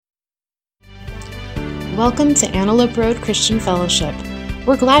Welcome to Antelope Road Christian Fellowship.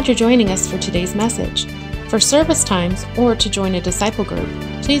 We're glad you're joining us for today's message. For service times or to join a disciple group,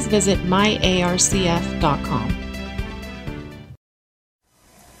 please visit myarcf.com.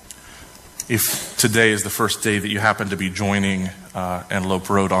 If today is the first day that you happen to be joining Antelope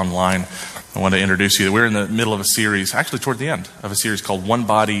Road online, I want to introduce you. We're in the middle of a series, actually toward the end of a series called One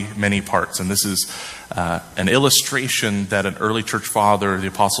Body, Many Parts. And this is an illustration that an early church father, the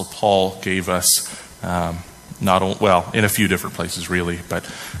Apostle Paul, gave us, in a few different places really, but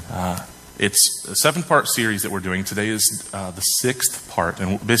it's a 7-part series that we're doing. Today is the 6th part,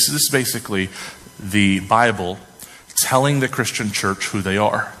 and this is basically the Bible telling the Christian church who they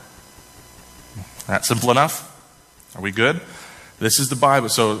are. That simple enough? Are we good? This is the Bible.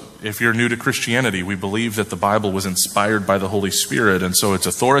 So if you're new to Christianity, we believe that the Bible was inspired by the Holy Spirit, and so it's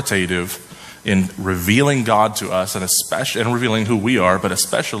authoritative in revealing God to us, and especially and revealing who we are, but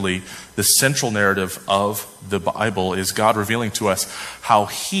especially the central narrative of the Bible is God revealing to us how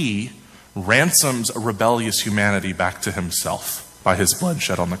He ransoms a rebellious humanity back to Himself by His blood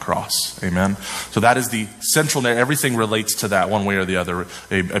shed on the cross. Amen? So that is the central narrative. Everything relates to that one way or the other.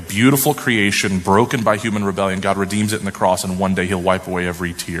 A beautiful creation broken by human rebellion. God redeems it in the cross, and one day He'll wipe away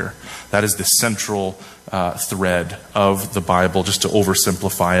every tear. That is the central thread of the Bible, just to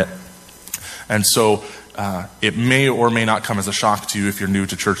oversimplify it. And so it may or may not come as a shock to you if you're new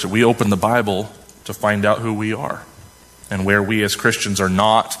to church that we open the Bible to find out who we are. And where we as Christians are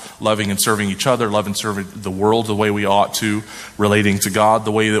not loving and serving each other, loving and serving the world the way we ought to, relating to God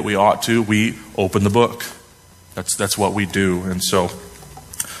the way that we ought to, we open the book. That's what we do. And so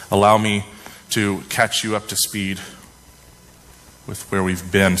allow me to catch you up to speed with where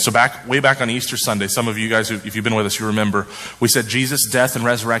we've been. So way back on Easter Sunday, some of you guys, if you've been with us, you remember, we said Jesus' death and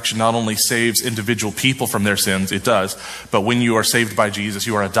resurrection not only saves individual people from their sins, it does, but when you are saved by Jesus,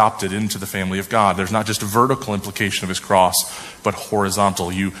 you are adopted into the family of God. There's not just a vertical implication of His cross, but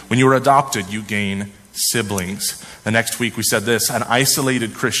horizontal. When you are adopted, you gain siblings. The next week we said this: an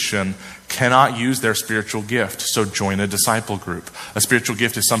isolated Christian cannot use their spiritual gift, so join a disciple group. A spiritual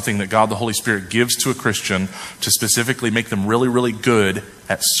gift is something that God the Holy Spirit gives to a Christian to specifically make them really, really good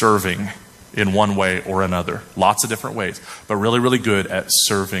at serving in one way or another. Lots of different ways, but really, really good at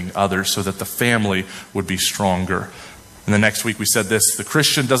serving others so that the family would be stronger. And the next week we said this: the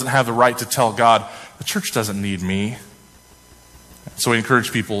Christian doesn't have the right to tell God, the church doesn't need me. So we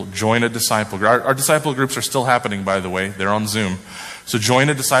encourage people, join a disciple group. Our disciple groups are still happening, by the way. They're on Zoom. So join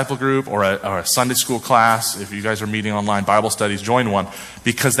a disciple group or a Sunday school class. If you guys are meeting online, Bible studies, join one,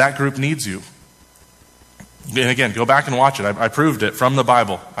 because that group needs you. And again, go back and watch it. I proved it from the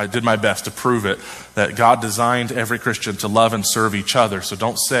Bible. I did my best to prove it, that God designed every Christian to love and serve each other. So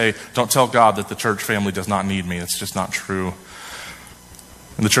don't tell God that the church family does not need me. It's just not true.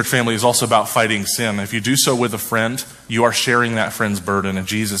 And the church family is also about fighting sin. If you do so with a friend, you are sharing that friend's burden, and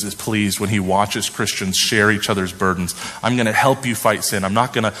Jesus is pleased when He watches Christians share each other's burdens. I'm going to help you fight sin. I'm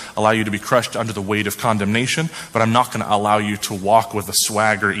not going to allow you to be crushed under the weight of condemnation, but I'm not going to allow you to walk with a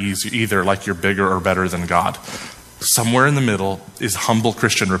swagger either, like you're bigger or better than God. Somewhere in the middle is humble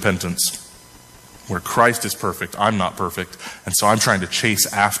Christian repentance, where Christ is perfect, I'm not perfect, and so I'm trying to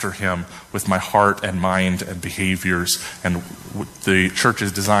chase after Him with my heart and mind and behaviors. And the church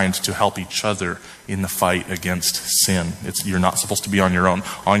is designed to help each other in the fight against sin. You're not supposed to be on your own.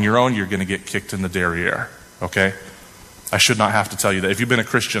 On your own, you're going to get kicked in the derriere, okay? I should not have to tell you that. If you've been a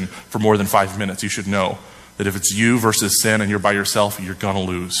Christian for more than 5 minutes, you should know that if it's you versus sin and you're by yourself, you're going to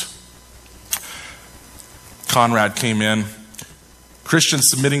lose. Conrad came in. Christians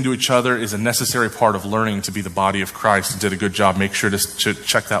submitting to each other is a necessary part of learning to be the body of Christ. Did a good job. Make sure to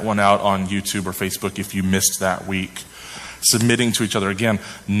check that one out on YouTube or Facebook if you missed that week. Submitting to each other, again,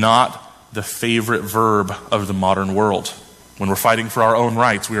 not the favorite verb of the modern world. When we're fighting for our own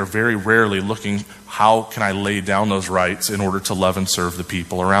rights, we are very rarely looking, how can I lay down those rights in order to love and serve the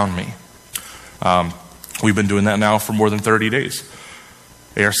people around me? We've been doing that now for more than 30 days.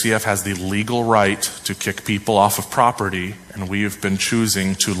 ARCF has the legal right to kick people off of property, and we have been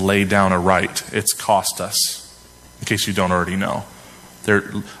choosing to lay down a right. It's cost us, in case you don't already know.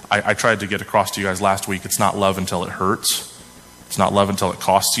 I tried to get across to you guys last week, it's not love until it hurts. It's not love until it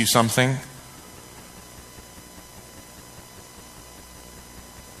costs you something.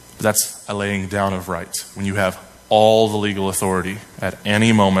 But that's a laying down of rights. When you have all the legal authority at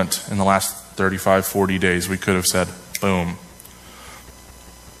any moment in the last 35, 40 days, we could have said, boom.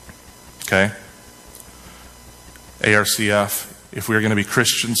 Okay? ARCF, if we're going to be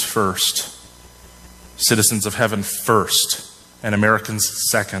Christians first, citizens of heaven first, and Americans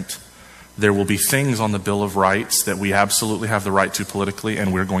second, There will be things on the Bill of Rights that we absolutely have the right to politically,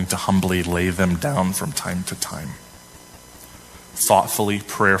 and we're going to humbly lay them down from time to time. Thoughtfully,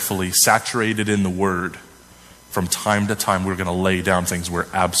 prayerfully, saturated in the Word, from time to time, we're going to lay down things we're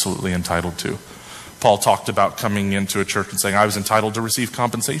absolutely entitled to. Paul talked about coming into a church and saying, I was entitled to receive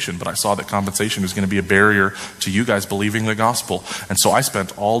compensation, but I saw that compensation was going to be a barrier to you guys believing the gospel. And so I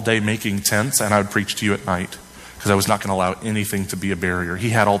spent all day making tents, and I would preach to you at night, because I was not going to allow anything to be a barrier. He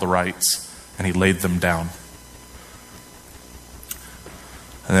had all the rights, and he laid them down.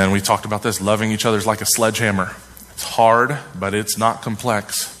 And then we talked about this, loving each other is like a sledgehammer. It's hard, but it's not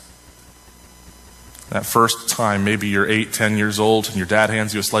complex. That first time, maybe you're 8, 10 years old, and your dad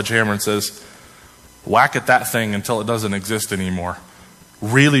hands you a sledgehammer and says, whack at that thing until it doesn't exist anymore.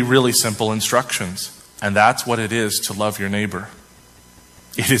 Really, really simple instructions. And that's what it is to love your neighbor.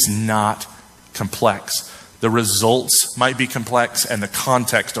 It is not complex. The results might be complex, and the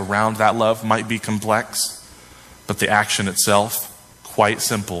context around that love might be complex, but the action itself, quite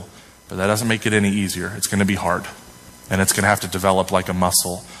simple. But that doesn't make it any easier. It's going to be hard, and it's going to have to develop like a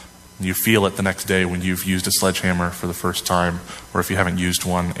muscle. You feel it the next day when you've used a sledgehammer for the first time, or if you haven't used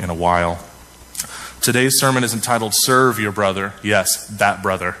one in a while. Today's sermon is entitled, Serve Your Brother. Yes, that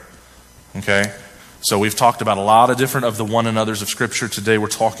brother. Okay? So we've talked about a lot of different of the one another's of Scripture. Today we're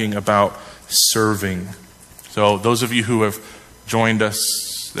talking about serving. So those of you who have joined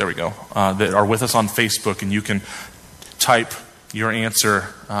us, there we go, that are with us on Facebook, and you can type your answer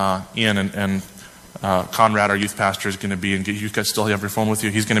in, and Conrad, our youth pastor, is going to be engaged. You guys still have your phone with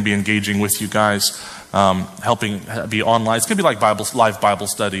you? He's going to be engaging with you guys, helping be online. It's going to be like live Bible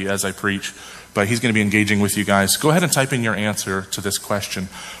study as I preach. But he's going to be engaging with you guys. Go ahead and type in your answer to this question.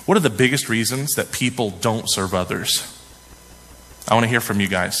 What are the biggest reasons that people don't serve others? I want to hear from you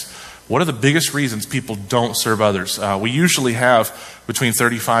guys. What are the biggest reasons people don't serve others? We usually have between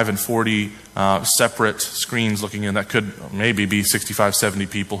 35 and 40 separate screens looking in. That could maybe be 65, 70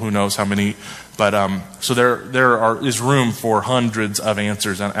 people. Who knows how many. But so there is room for hundreds of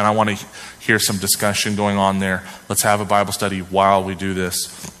answers. And I want to hear some discussion going on there. Let's have a Bible study while we do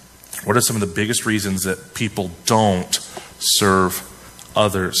this. What are some of the biggest reasons that people don't serve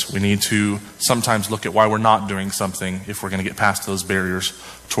others? We need to sometimes look at why we're not doing something if we're going to get past those barriers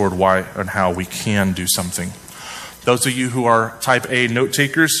toward why and how we can do something. Those of you who are type A note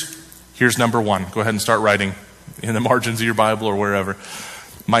takers, here's number one. Go ahead and start writing in the margins of your Bible or wherever.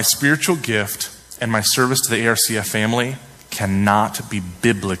 My spiritual gift and my service to the ARCF family cannot be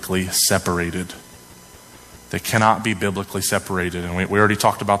biblically separated. They cannot be biblically separated. And we already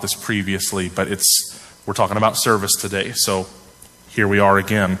talked about this previously, but we're talking about service today. So here we are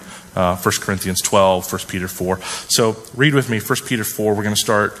again, 1 Corinthians 12, 1 Peter 4. So read with me 1 Peter 4. We're going to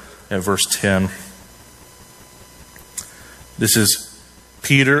start at verse 10. This is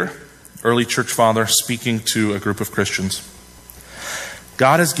Peter, early church father, speaking to a group of Christians.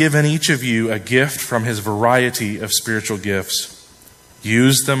 God has given each of you a gift from his variety of spiritual gifts.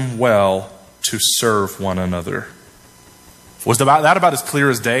 Use them well to serve one another. Was that about as clear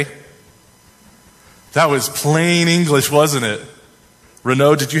as day? That was plain English, wasn't it?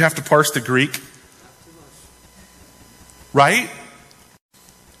 Renaud, did you have to parse the Greek? Right?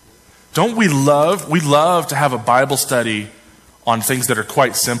 Don't we love to have a Bible study on things that are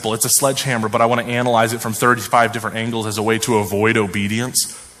quite simple. It's a sledgehammer, but I want to analyze it from 35 different angles as a way to avoid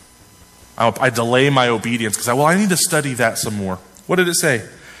obedience. I delay my obedience because I need to study that some more. What did it say?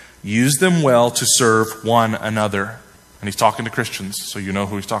 Use them well to serve one another. And he's talking to Christians, so you know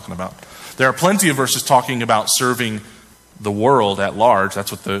who he's talking about. There are plenty of verses talking about serving the world at large.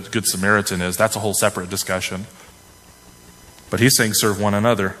 That's what the Good Samaritan is. That's a whole separate discussion. But he's saying serve one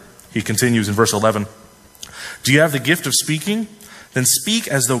another. He continues in verse 11. Do you have the gift of speaking? Then speak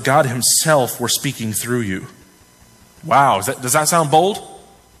as though God himself were speaking through you. Wow, does that sound bold?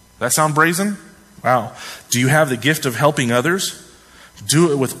 Does that sound brazen? Wow. Do you have the gift of helping others?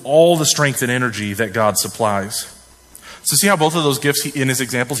 Do it with all the strength and energy that God supplies. So see how both of those gifts, in his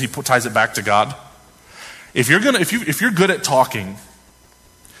examples, he ties it back to God. If you're good at talking,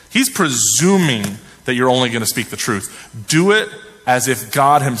 he's presuming that you're only going to speak the truth. Do it as if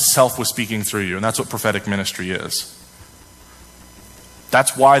God himself was speaking through you, and that's what prophetic ministry is.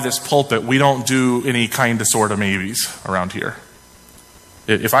 That's why this pulpit, we don't do any kind of sort of maybes around here.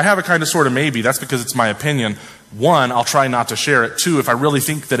 If I have a kind of sort of maybe, that's because it's my opinion. One, I'll try not to share it. Two, if I really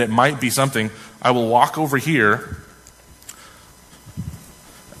think that it might be something, I will walk over here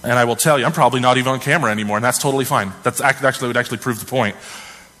and I will tell you, I'm probably not even on camera anymore, and that's totally fine. That's would actually prove the point.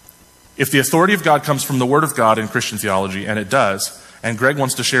 If the authority of God comes from the Word of God in Christian theology, and it does, and Greg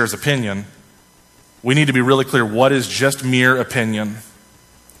wants to share his opinion, we need to be really clear what is just mere opinion.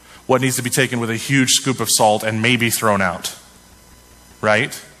 what needs to be taken with a huge scoop of salt and maybe thrown out.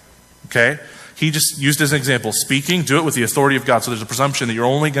 Right? Okay? He just used as an example, speaking, do it with the authority of God. So there's a presumption that you're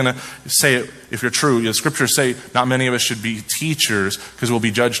only going to say it if you're true. The scriptures say not many of us should be teachers because we'll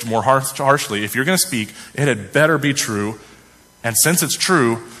be judged more harshly. If you're going to speak, it had better be true. And since it's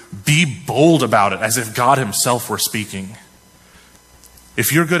true, be bold about it as if God himself were speaking.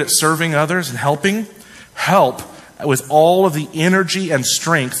 If you're good at serving others and helping, help with all of the energy and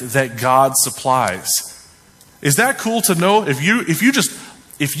strength that God supplies. Is that cool to know? If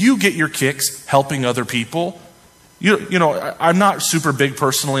you get your kicks helping other people, you know, I'm not super big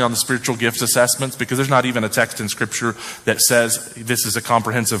personally on the spiritual gifts assessments because there's not even a text in Scripture that says this is a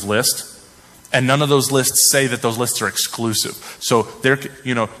comprehensive list. And none of those lists say that those lists are exclusive. So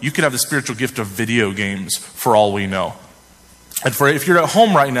you could have the spiritual gift of video games for all we know. And if you're at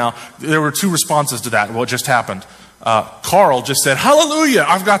home right now, there were 2 responses to that. What just happened? Carl just said, "Hallelujah,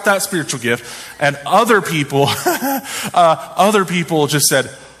 I've got that spiritual gift." And other people just said,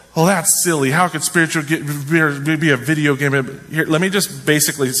 "Oh, that's silly. How could spiritual gift be a video game?" Here, let me just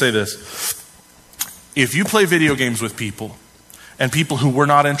basically say this. If you play video games with people, and people who were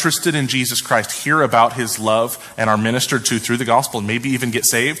not interested in Jesus Christ hear about his love and are ministered to through the gospel and maybe even get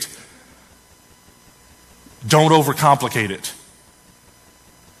saved, don't overcomplicate it.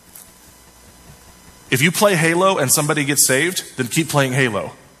 If you play Halo and somebody gets saved, then keep playing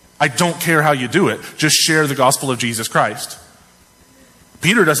Halo. I don't care how you do it. Just share the gospel of Jesus Christ.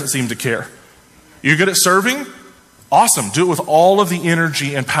 Peter doesn't seem to care. You're good at serving? Awesome. Do it with all of the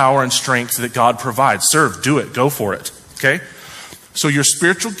energy and power and strength that God provides. Serve. Do it. Go for it. Okay? So your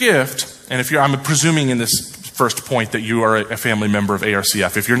spiritual gift, and I'm presuming in this first point that you are a family member of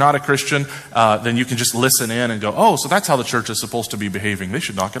ARCF. If you're not a Christian, then you can just listen in and go, "Oh, so that's how the church is supposed to be behaving. They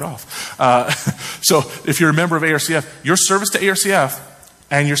should knock it off." So if you're a member of ARCF, your service to ARCF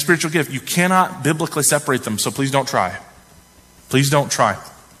and your spiritual gift, you cannot biblically separate them. So please don't try. Please don't try.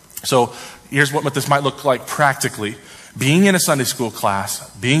 So here's what this might look like practically. Being in a Sunday school class,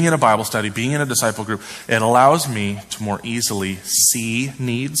 being in a Bible study, being in a disciple group, it allows me to more easily see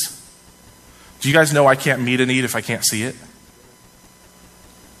needs. Do you guys know I can't meet a need if I can't see it?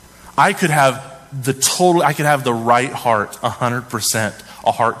 I could have the right heart, 100%,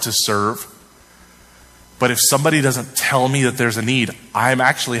 a heart to serve. But if somebody doesn't tell me that there's a need, I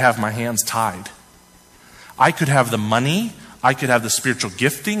actually have my hands tied. I could have the money, I could have the spiritual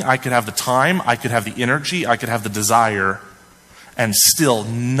gifting, I could have the time, I could have the energy, I could have the desire, and still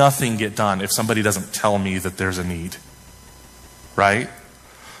nothing get done if somebody doesn't tell me that there's a need. Right?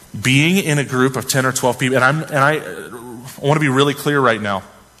 Being in a group of 10 or 12 people, and I want to be really clear right now.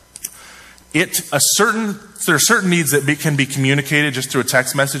 There are certain needs that can be communicated just through a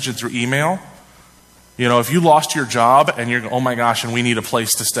text message and through email. You know, if you lost your job and you're, "Oh my gosh, and we need a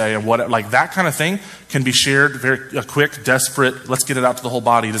place to stay," and that kind of thing can be shared very quick, desperate. Let's get it out to the whole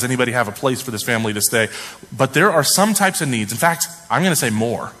body. Does anybody have a place for this family to stay? But there are some types of needs. In fact, I'm going to say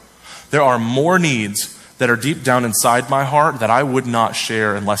more. There are more needs that are deep down inside my heart that I would not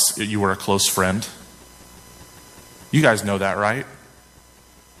share unless you were a close friend. You guys know that, right?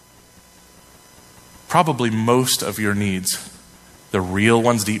 Probably most of your needs, the real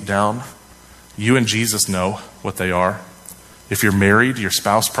ones deep down, you and Jesus know what they are. If you're married, your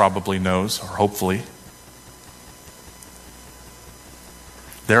spouse probably knows, or hopefully.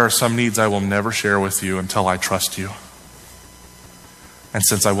 There are some needs I will never share with you until I trust you. And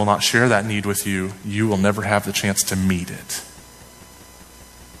since I will not share that need with you, you will never have the chance to meet it.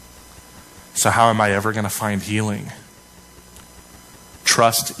 So how am I ever going to find healing?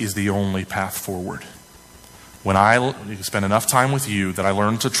 Trust is the only path forward. When I spend enough time with you that I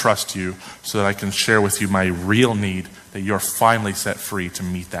learn to trust you so that I can share with you my real need, that you're finally set free to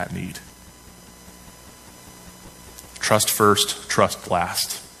meet that need. Trust first, trust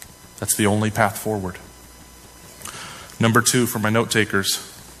last. That's the only path forward. Number 2, for my note takers,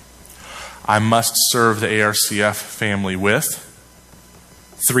 I must serve the ARCF family with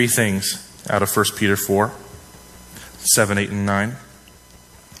 3 things out of 1 Peter 4, 7, 8, and 9.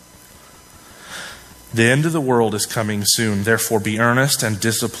 The end of the world is coming soon. Therefore, be earnest and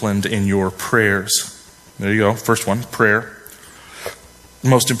disciplined in your prayers. There you go. First one, prayer.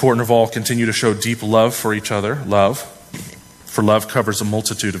 Most important of all, continue to show deep love for each other. Love. For love covers a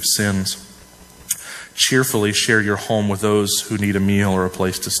multitude of sins. Cheerfully share your home with those who need a meal or a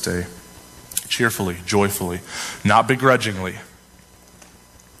place to stay. Cheerfully, joyfully, not begrudgingly.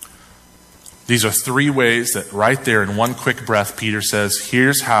 These are 3 ways that right there in one quick breath, Peter says,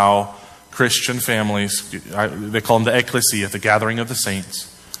 here's how Christian families, they call them the ecclesia, the gathering of the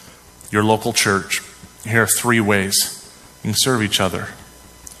saints, your local church. Here are 3 ways you can serve each other.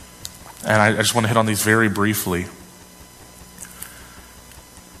 And I just want to hit on these very briefly.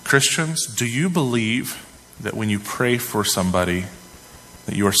 Christians, do you believe that when you pray for somebody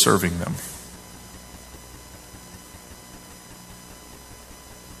that you are serving them?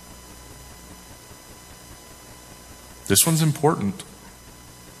 This one's important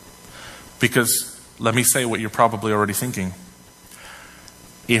because let me say what you're probably already thinking.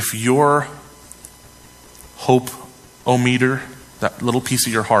 If your hope-o-meter, that little piece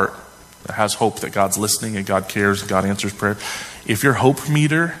of your heart that has hope that God's listening and God cares and God answers prayer, if your hope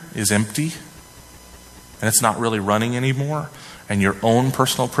meter is empty and it's not really running anymore and your own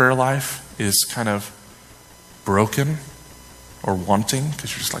personal prayer life is kind of broken or wanting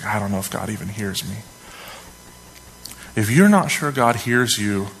because you're just like, I don't know if God even hears me. If you're not sure God hears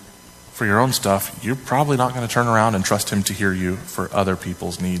you for your own stuff, you're probably not going to turn around and trust Him to hear you for other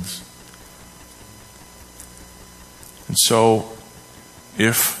people's needs. And so,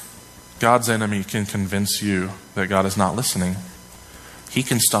 if God's enemy can convince you that God is not listening, he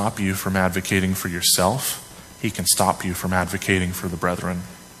can stop you from advocating for yourself. He can stop you from advocating for the brethren.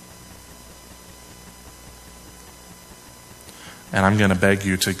 And I'm going to beg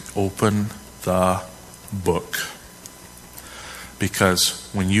you to open the book. Because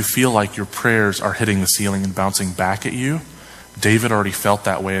when you feel like your prayers are hitting the ceiling and bouncing back at you, David already felt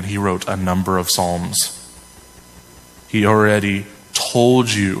that way and he wrote a number of Psalms. He already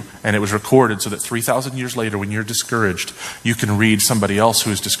told you, and it was recorded so that 3,000 years later when you're discouraged, you can read somebody else who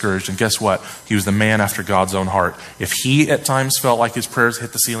is discouraged. And guess what? He was the man after God's own heart. If he at times felt like his prayers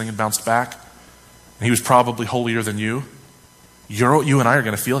hit the ceiling and bounced back, and he was probably holier than you, you and I are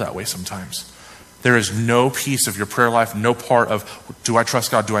going to feel that way sometimes. There is no piece of your prayer life, no part of, do I trust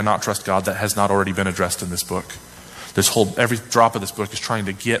God, do I not trust God, that has not already been addressed in this book. Every drop of this book is trying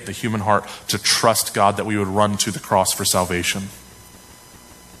to get the human heart to trust God, that we would run to the cross for salvation.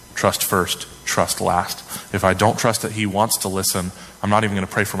 Trust first, trust last. If I don't trust that He wants to listen, I'm not even going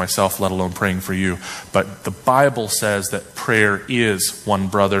to pray for myself, let alone praying for you. But the Bible says that prayer is one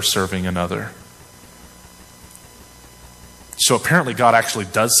brother serving another. So apparently God actually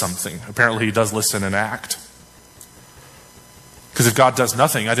does something. Apparently He does listen and act. Because if God does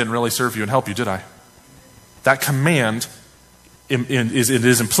nothing, I didn't really serve you and help you, did I? That command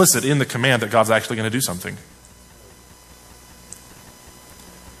is implicit in the command that God's actually going to do something.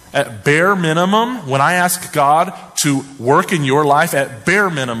 At bare minimum, when I ask God to work in your life, at bare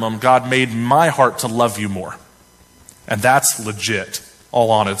minimum, God made my heart to love you more. And that's legit,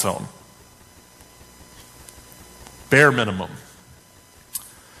 all on its own. Bare minimum.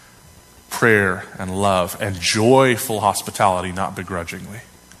 Prayer and love and joyful hospitality, not begrudgingly.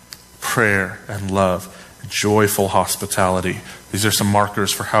 Prayer and love, joyful hospitality. These are some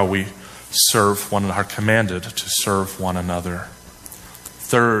markers for how we serve one another, are commanded to serve one another.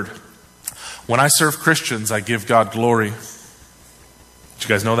 Third, when I serve Christians, I give God glory. Did you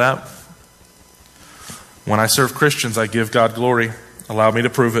guys know that? When I serve Christians, I give God glory. Allow me to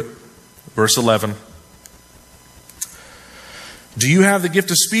prove it. Verse 11. Do you have the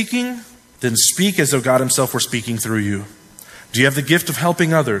gift of speaking? Then speak as though God Himself were speaking through you. Do you have the gift of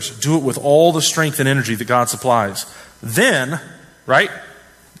helping others? Do it with all the strength and energy that God supplies. Then, right?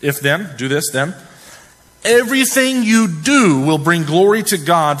 If then, do this then. Everything you do will bring glory to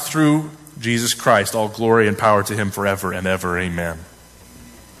God through Jesus Christ. All glory and power to Him forever and ever. Amen.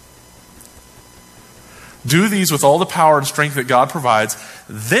 Do these with all the power and strength that God provides.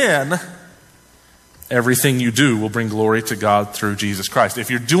 Then everything you do will bring glory to God through Jesus Christ. If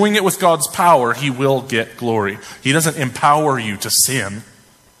you're doing it with God's power, He will get glory. He doesn't empower you to sin,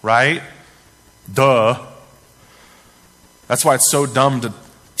 right? Duh. That's why it's so dumb to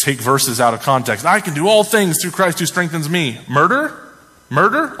take verses out of context. I can do all things through Christ who strengthens me. Murder?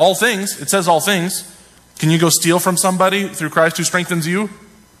 Murder? All things. It says all things. Can you go steal from somebody through Christ who strengthens you?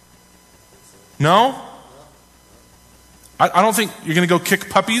 No? I don't think you're going to go kick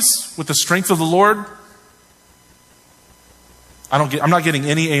puppies with the strength of the Lord. I'm not getting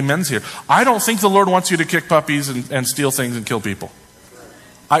any amens here. I don't think the Lord wants you to kick puppies and steal things and kill people.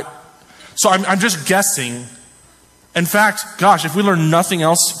 So I'm just guessing. In fact, gosh, if we learn nothing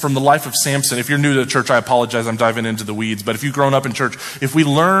else from the life of Samson, if you're new to the church, I apologize, I'm diving into the weeds. But if you've grown up in church, if we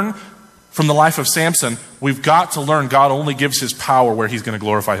learn from the life of Samson, we've got to learn God only gives His power where He's going to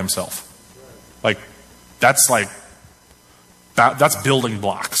glorify Himself. That's building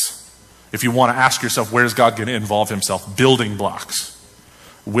blocks. If you want to ask yourself, where's God going to involve Himself? Building blocks.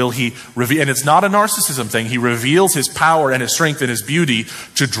 Will He reveal? And it's not a narcissism thing. He reveals His power and His strength and His beauty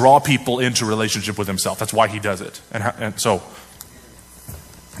to draw people into relationship with Himself. That's why He does it. And so,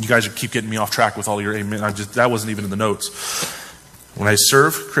 you guys keep getting me off track with all your amen. That wasn't even in the notes. When I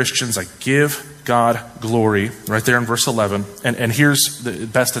serve Christians, I give God glory, right there in verse 11. And here's the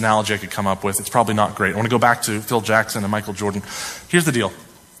best analogy I could come up with. It's probably not great. I want to go back to Phil Jackson and Michael Jordan. Here's the deal.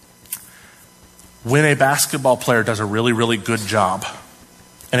 When a basketball player does a really, really good job,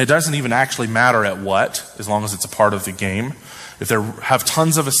 and it doesn't even actually matter at what, as long as it's a part of the game, if they have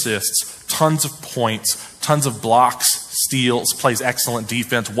tons of assists, tons of points, tons of blocks, steals, plays excellent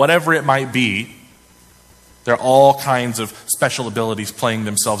defense, whatever it might be, there are all kinds of special abilities playing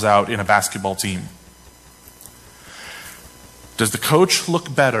themselves out in a basketball team. Does the coach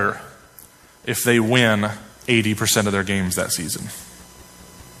look better if they win 80% of their games that season?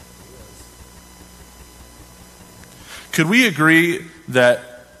 Could we agree that,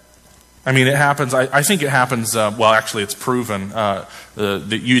 it happens, I think it happens, actually it's proven, that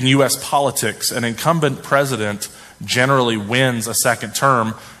in U.S. politics, an incumbent president generally wins a second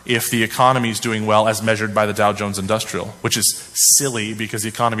term if the economy is doing well as measured by the Dow Jones Industrial, which is silly because the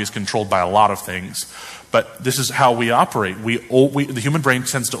economy is controlled by a lot of things. But this is how we operate. The human brain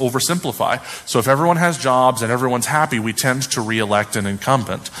tends to oversimplify. So if everyone has jobs and everyone's happy, we tend to re-elect an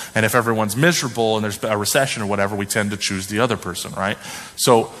incumbent. And if everyone's miserable and there's a recession or whatever, we tend to choose the other person, right?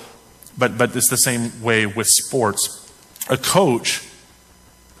 So, but it's the same way with sports. A coach,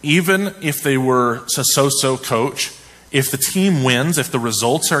 even if they were a so-so coach, if the team wins, if the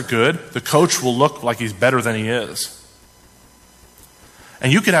results are good, the coach will look like he's better than he is.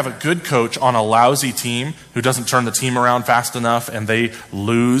 And you could have a good coach on a lousy team who doesn't turn the team around fast enough and they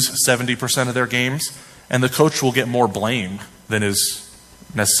lose 70% of their games, and the coach will get more blame than is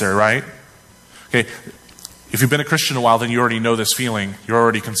necessary, right? Okay, if you've been a Christian a while, then you already know this feeling. You're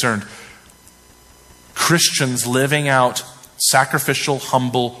already concerned. Christians living out sacrificial,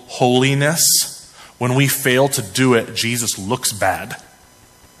 humble holiness, when we fail to do it, Jesus looks bad.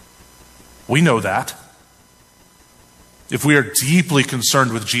 We know that. If we are deeply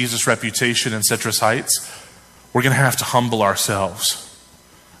concerned with Jesus' reputation in Citrus Heights, we're going to have to humble ourselves.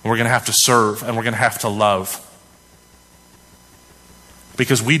 And we're going to have to serve, and we're going to have to love.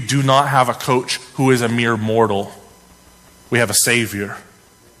 Because we do not have a coach who is a mere mortal. We have a Savior.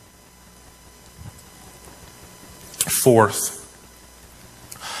 Fourth,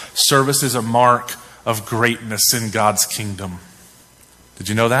 service is a mark of greatness in God's kingdom. Did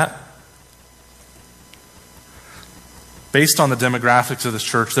you know that? Based on the demographics of this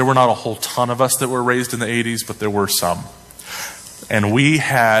church, there were not a whole ton of us that were raised in the 80s, but there were some. And we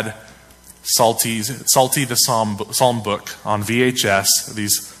had Salty the Psalm book on VHS,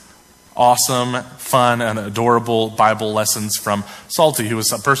 these awesome, fun, and adorable Bible lessons from Salty, who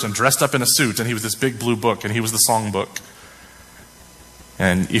was a person dressed up in a suit, and he was this big blue book, and he was the song book.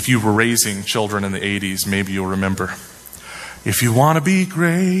 And if you were raising children in the 80s, maybe you'll remember. If you want to be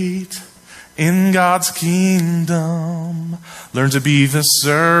great in God's kingdom, learn to be the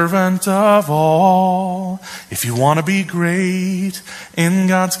servant of all. If you want to be great in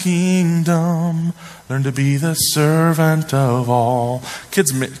God's kingdom, learn to be the servant of all.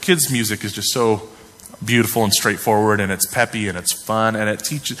 Kids' music is just so beautiful and straightforward, and it's peppy and it's fun, and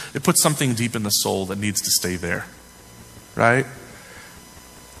it puts something deep in the soul that needs to stay there. Right?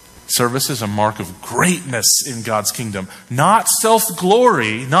 Service is a mark of greatness in God's kingdom. Not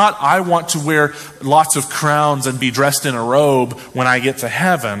self-glory, not I want to wear lots of crowns and be dressed in a robe when I get to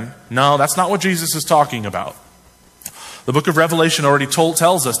heaven. No, that's not what Jesus is talking about. The book of Revelation already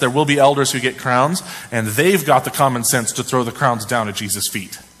tells us there will be elders who get crowns, and they've got the common sense to throw the crowns down at Jesus'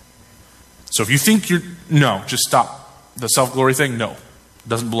 feet. So if you think just stop. The self-glory thing, no. It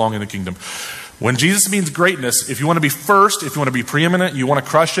doesn't belong in the kingdom. When Jesus means greatness, if you want to be first, if you want to be preeminent, you want to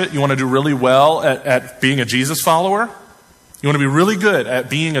crush it, you want to do really well at being a Jesus follower, you want to be really good at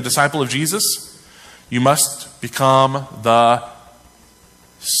being a disciple of Jesus, you must become the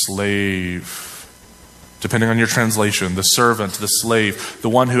slave. Depending on your translation, the servant, the slave, the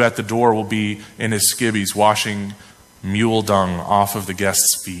one who at the door will be in his skivvies washing mule dung off of the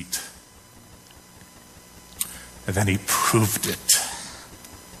guests' feet. And then he proved it.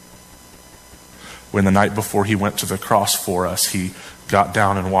 When the night before he went to the cross for us, he got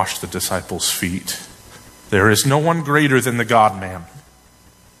down and washed the disciples' feet. There is no one greater than the God-man.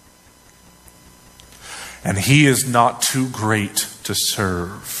 And he is not too great to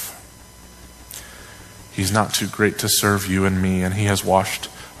serve. He's not too great to serve you and me, and he has washed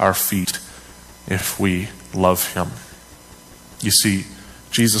our feet if we love him. You see,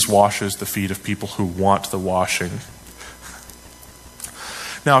 Jesus washes the feet of people who want the washing.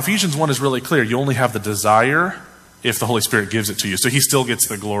 Now, Ephesians 1 is really clear. You only have the desire if the Holy Spirit gives it to you. So he still gets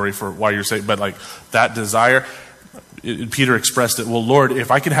the glory for why you're saved. But like that desire, Peter expressed it, well, Lord,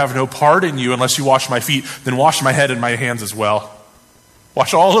 if I can have no part in you unless you wash my feet, then wash my head and my hands as well.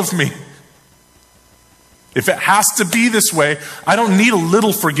 Wash all of me. If it has to be this way, I don't need a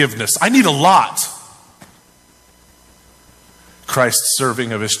little forgiveness. I need a lot. Christ's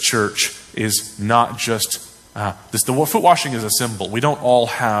serving of his church is not just the foot washing is a symbol. We don't all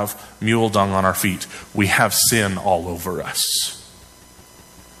have mule dung on our feet. We have sin all over us.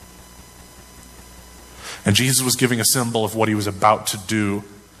 And Jesus was giving a symbol of what he was about to do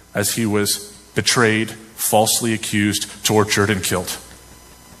as he was betrayed, falsely accused, tortured, and killed.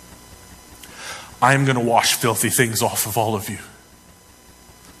 I'm going to wash filthy things off of all of you.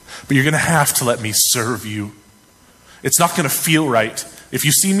 But you're going to have to let me serve you. It's not going to feel right. If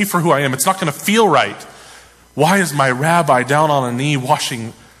you see me for who I am, it's not going to feel right. Why is my rabbi down on a knee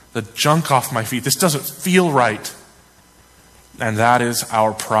washing the junk off my feet? This doesn't feel right. And that is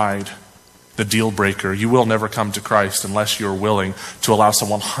our pride, the deal breaker. You will never come to Christ unless you're willing to allow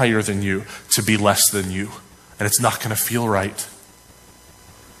someone higher than you to be less than you. And it's not going to feel right.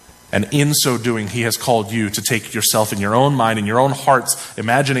 And in so doing, he has called you to take yourself in your own mind, in your own heart's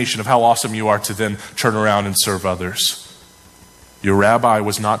imagination of how awesome you are, to then turn around and serve others. Your rabbi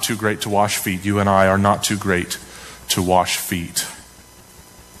was not too great to wash feet. You and I are not too great to wash feet.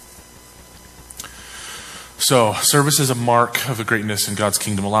 So, service is a mark of the greatness in God's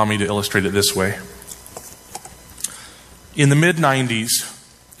kingdom. Allow me to illustrate it this way. In the mid-90s,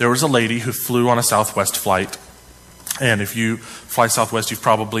 there was a lady who flew on a Southwest flight. And if you fly Southwest, you've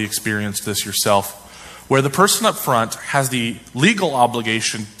probably experienced this yourself, where the person up front has the legal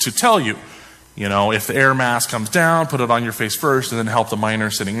obligation to tell you, if the air mask comes down, put it on your face first, and then help the miner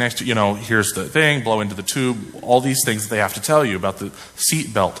sitting next to you, here's the thing, blow into the tube, all these things that they have to tell you about the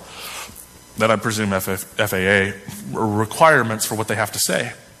seat belt that I presume FAA requirements for what they have to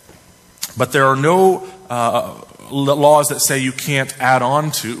say. But there are no laws that say you can't add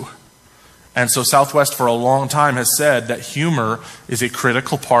on to. And so Southwest for a long time has said that humor is a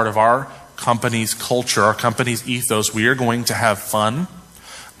critical part of our company's culture, our company's ethos. We are going to have fun,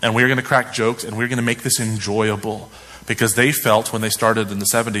 and we're going to crack jokes, and we're going to make this enjoyable. Because they felt, when they started in the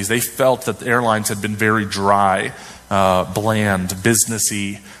 70s, they felt that the airlines had been very dry, bland,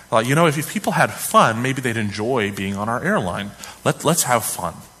 businessy. If people had fun, maybe they'd enjoy being on our airline. Let's have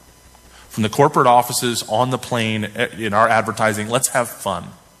fun. From the corporate offices, on the plane, in our advertising, let's have fun.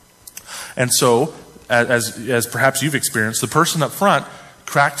 And so, as perhaps you've experienced, the person up front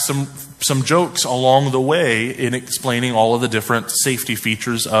cracked some jokes along the way in explaining all of the different safety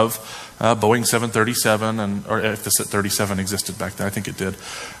features of Boeing 737, or if the 37 existed back then, I think it did.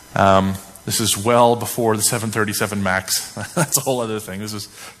 This is well before the 737 MAX. That's a whole other thing. This is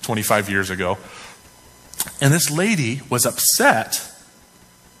 25 years ago. And this lady was upset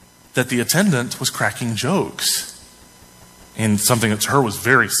that the attendant was cracking jokes in something that to her was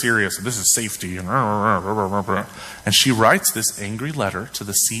very serious. This is safety. And she writes this angry letter to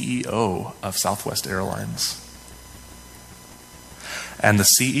the CEO of Southwest Airlines. And the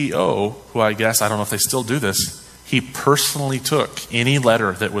CEO, who I don't know if they still do this, he personally took any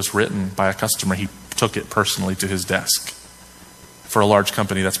letter that was written by a customer, he took it personally to his desk. For a large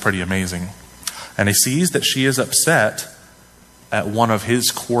company, that's pretty amazing. And he sees that she is upset at one of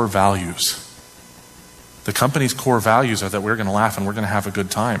his core values. The company's core values are that we're going to laugh and we're going to have a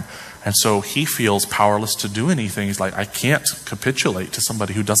good time. And so he feels powerless to do anything. He's like, I can't capitulate to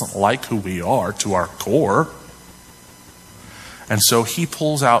somebody who doesn't like who we are to our core. And so he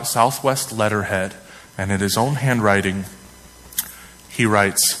pulls out Southwest letterhead, and in his own handwriting, he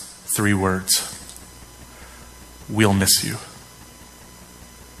writes 3 words. We'll miss you.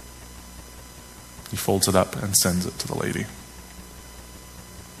 He folds it up and sends it to the lady.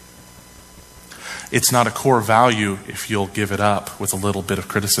 It's not a core value if you'll give it up with a little bit of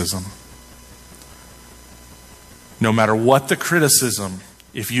criticism. No matter what the criticism,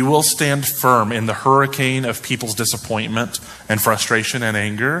 if you will stand firm in the hurricane of people's disappointment and frustration and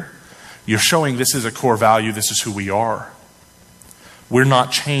anger, you're showing this is a core value, this is who we are. We're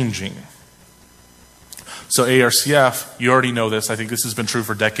not changing. So ARCF, you already know this. I think this has been true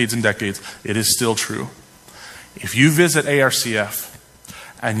for decades and decades. It is still true. If you visit ARCF,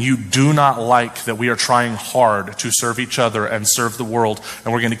 and you do not like that we are trying hard to serve each other and serve the world,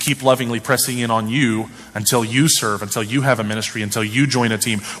 and we're going to keep lovingly pressing in on you until you serve, until you have a ministry, until you join a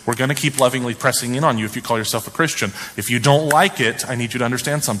team. We're going to keep lovingly pressing in on you if you call yourself a Christian. If you don't like it, I need you to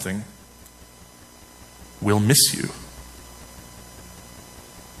understand something. We'll miss you.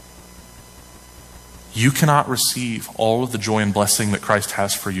 You cannot receive all of the joy and blessing that Christ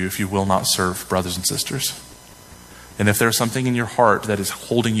has for you if you will not serve brothers and sisters. And if there's something in your heart that is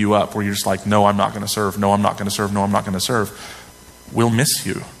holding you up where you're just like, no, I'm not going to serve, no, I'm not going to serve, no, I'm not going to serve, we'll miss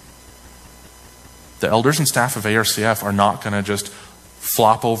you. The elders and staff of ARCF are not going to just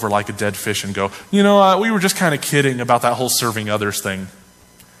flop over like a dead fish and go, you know what, we were just kind of kidding about that whole serving others thing.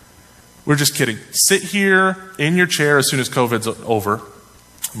 We're just kidding. Sit here in your chair as soon as COVID's over.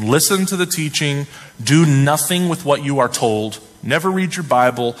 Listen to the teaching. Do nothing with what you are told. Never read your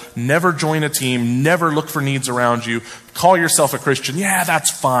Bible. Never join a team. Never look for needs around you. Call yourself a Christian. Yeah, that's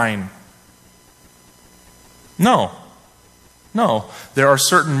fine. No. There are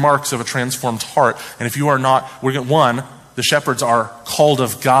certain marks of a transformed heart. And if you are not, one, the shepherds are called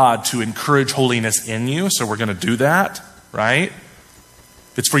of God to encourage holiness in you. So we're going to do that, right?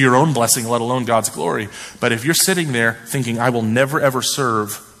 It's for your own blessing, let alone God's glory. But if you're sitting there thinking, I will never ever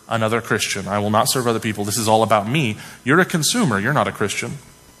serve another Christian, I will not serve other people, this is all about me, you're a consumer, you're not a Christian.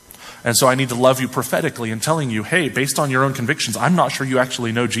 And so I need to love you prophetically and telling you, hey, based on your own convictions, I'm not sure you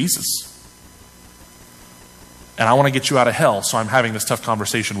actually know Jesus. And I want to get you out of hell, so I'm having this tough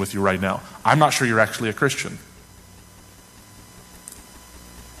conversation with you right now. I'm not sure you're actually a Christian.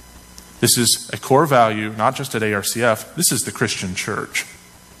 This is a core value, not just at ARCF, this is the Christian church.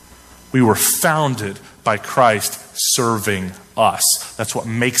 We were founded by Christ serving us. That's what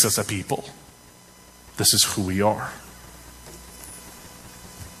makes us a people. This is who we are.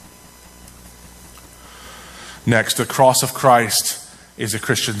 Next, the cross of Christ is a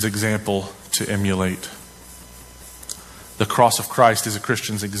Christian's example to emulate. The cross of Christ is a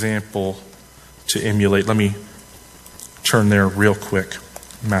Christian's example to emulate. Let me turn there real quick.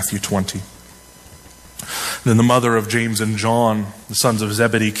 Matthew 20. Then the mother of James and John, the sons of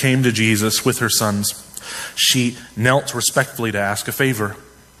Zebedee, came to Jesus with her sons. She knelt respectfully to ask a favor.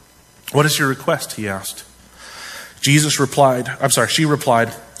 What is your request? He asked. She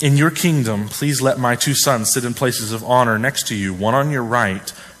replied, in your kingdom, please let my 2 sons sit in places of honor next to you, one on your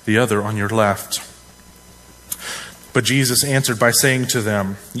right, the other on your left. But Jesus answered by saying to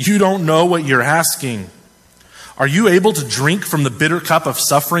them, you don't know what you're asking. Are you able to drink from the bitter cup of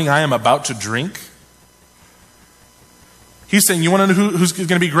suffering I am about to drink? He's saying, you want to know who's going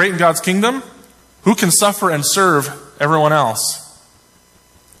to be great in God's kingdom? Who can suffer and serve everyone else?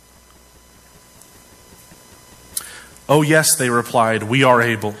 Oh yes, they replied, we are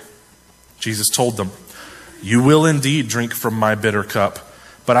able. Jesus told them, you will indeed drink from my bitter cup,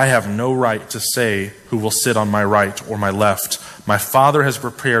 but I have no right to say who will sit on my right or my left. My Father has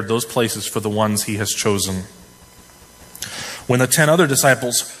prepared those places for the ones he has chosen. When the 10 other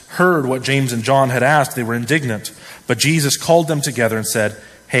disciples heard what James and John had asked, they were indignant. But Jesus called them together and said,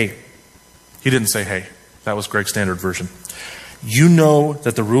 hey. He didn't say hey. That was Greg's Standard Version. You know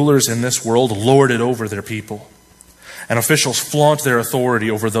that the rulers in this world lord it over their people, and officials flaunt their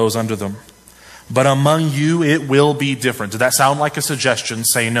authority over those under them. But among you it will be different. Did that sound like a suggestion?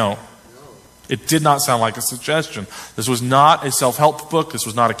 Say no. It did not sound like a suggestion. This was not a self-help book. This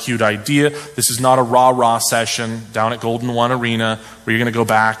was not a cute idea. This is not a rah-rah session down at Golden One Arena where you're going to go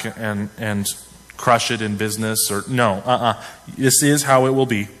back and crush it in business. Or no, This is how it will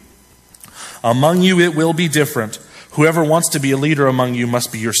be. Among you it will be different. Whoever wants to be a leader among you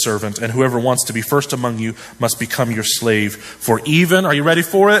must be your servant, and whoever wants to be first among you must become your slave. For even, are you ready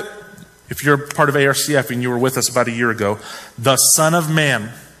for it? If you're part of ARCF and you were with us about a year ago, the Son of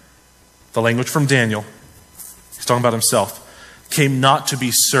Man, the language from Daniel, he's talking about himself, came not to be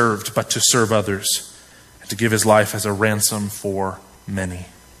served, but to serve others, and to give his life as a ransom for many.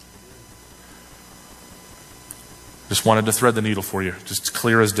 Just wanted to thread the needle for you, just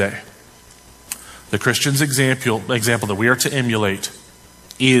clear as day. The Christian's example that we are to emulate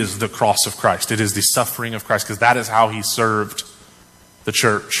is the cross of Christ. It is the suffering of Christ, because that is how he served the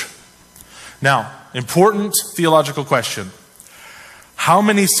church. Now, important theological question. How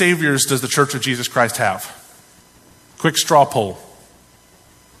many saviors does the Church of Jesus Christ have? Quick straw poll.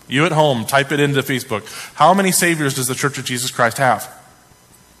 You at home, type it into Facebook. How many saviors does the Church of Jesus Christ have?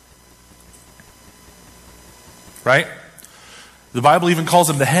 Right? The Bible even calls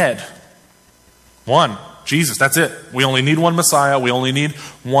him the head. One, Jesus, that's it. We only need one Messiah. We only need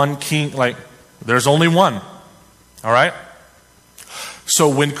one king. There's only one. All right? So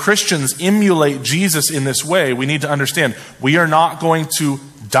when Christians emulate Jesus in this way, we need to understand we are not going to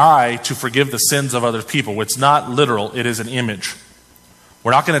die to forgive the sins of other people. It's not literal. It is an image.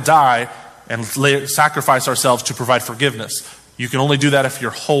 We're not going to die and sacrifice ourselves to provide forgiveness. You can only do that if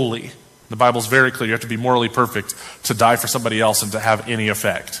you're holy. The Bible's very clear. You have to be morally perfect to die for somebody else and to have any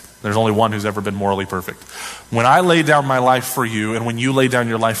effect. There's only one who's ever been morally perfect. When I lay down my life for you, and when you lay down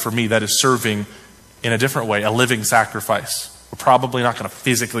your life for me, that is serving in a different way, a living sacrifice. We're probably not going to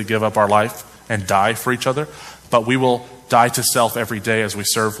physically give up our life and die for each other, but we will die to self every day as we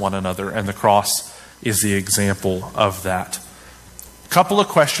serve one another, and the cross is the example of that. Couple of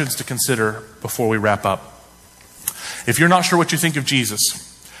questions to consider before we wrap up. If you're not sure what you think of Jesus,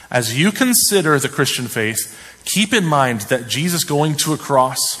 as you consider the Christian faith, keep in mind that Jesus going to a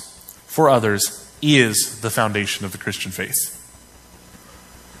cross for others is the foundation of the Christian faith.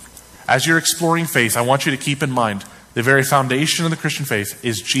 As you're exploring faith, I want you to keep in mind the very foundation of the Christian faith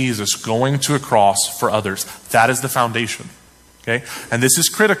is Jesus going to a cross for others. That is the foundation. Okay? And this is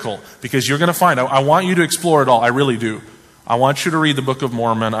critical because you're going to find, I want you to explore it all. I really do. I want you to read the Book of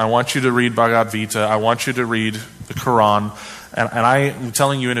Mormon. I want you to read Bhagavad Gita. I want you to read the Quran. And I am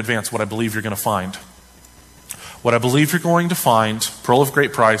telling you in advance what I believe you're going to find. What I believe you're going to find, Pearl of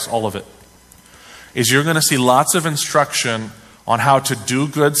Great Price, all of it, is you're going to see lots of instruction on how to do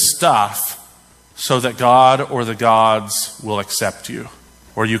good stuff so that God or the gods will accept you.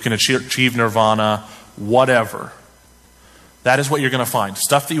 Or you can achieve nirvana, whatever. That is what you're going to find.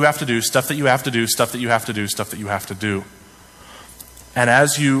 Stuff that you have to do, stuff that you have to do, stuff that you have to do, stuff that you have to do. And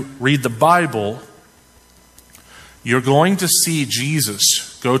as you read the Bible, you're going to see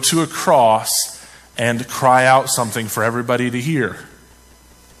Jesus go to a cross and cry out something for everybody to hear.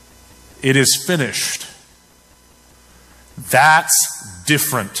 It is finished. That's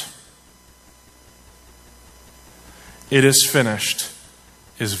different. It is finished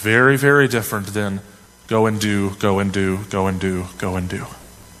is very, very different than go and do, go and do, go and do, go and do.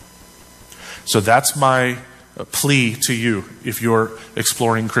 So that's my plea to you if you're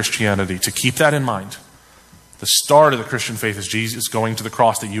exploring Christianity, to keep that in mind. The start of the Christian faith is Jesus going to the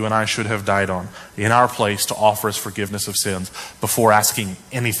cross that you and I should have died on in our place to offer us forgiveness of sins before asking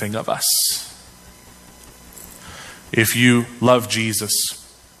anything of us. If you love Jesus,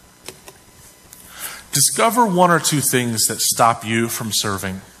 discover one or two things that stop you from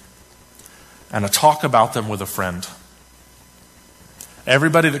serving and talk about them with a friend.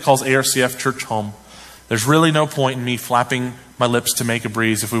 Everybody that calls ARCF church home, there's really no point in me flapping my lips to make a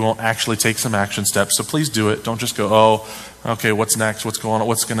breeze if we won't actually take some action steps. So please do it. Don't just go, oh, okay, what's next? What's going on?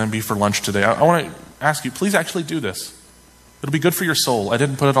 What's going to be for lunch today? I want to ask you, please actually do this. It'll be good for your soul. I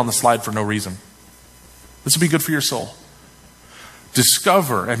didn't put it on the slide for no reason. This will be good for your soul.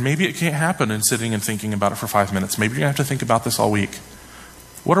 Discover, and maybe it can't happen in sitting and thinking about it for 5 minutes. Maybe you're going to have to think about this all week.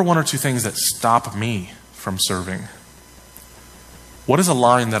 What are one or two things that stop me from serving? What is a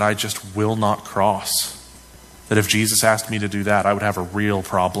line that I just will not cross? That if Jesus asked me to do that, I would have a real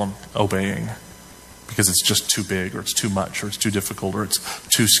problem obeying because it's just too big, or it's too much, or it's too difficult, or it's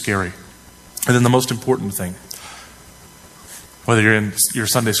too scary. And then the most important thing, whether you're in your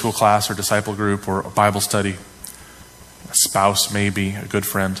Sunday school class or disciple group or a Bible study, a spouse maybe, a good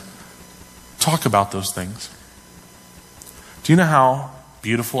friend, talk about those things. Do you know how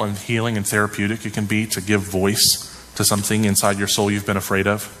beautiful and healing and therapeutic it can be to give voice to something inside your soul you've been afraid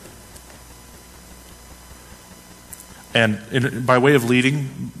of? And by way of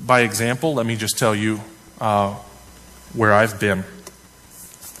leading by example, let me just tell you where I've been.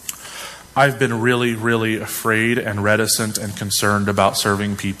 I've been really, really afraid and reticent and concerned about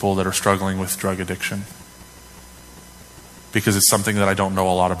serving people that are struggling with drug addiction because it's something that I don't know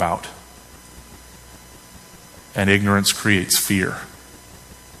a lot about. And ignorance creates fear.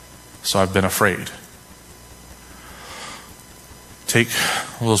 So I've been afraid. Take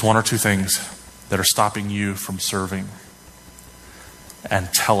those one or two things that are stopping you from serving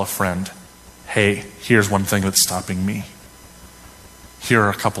and tell a friend, hey, here's one thing that's stopping me. Here are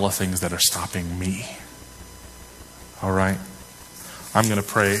a couple of things that are stopping me. All right? I'm going to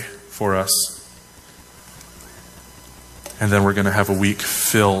pray for us. And then we're going to have a week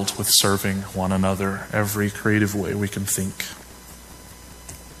filled with serving one another every creative way we can think.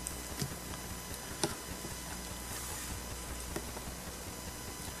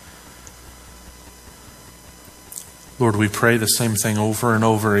 Lord, we pray the same thing over and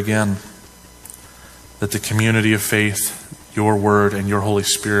over again, that the community of faith, your word and your Holy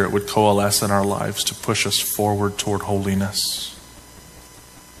Spirit would coalesce in our lives to push us forward toward holiness.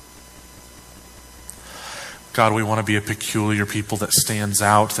 God, we want to be a peculiar people that stands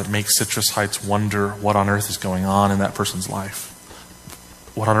out, that makes Citrus Heights wonder what on earth is going on in that person's life.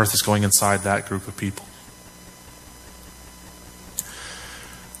 What on earth is going inside that group of people.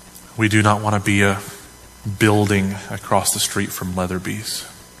 We do not want to be a building across the street from Leatherby's.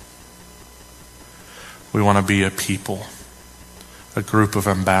 We want to be a people, a group of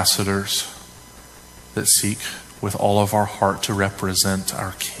ambassadors that seek with all of our heart to represent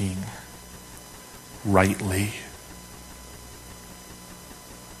our King rightly.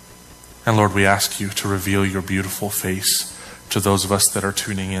 And Lord, we ask you to reveal your beautiful face to those of us that are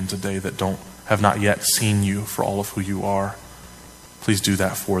tuning in today that have not yet seen you for all of who you are. Please do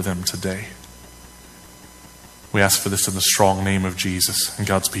that for them today. We ask for this in the strong name of Jesus. And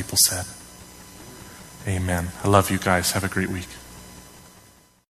God's people said, Amen. I love you guys. Have a great week.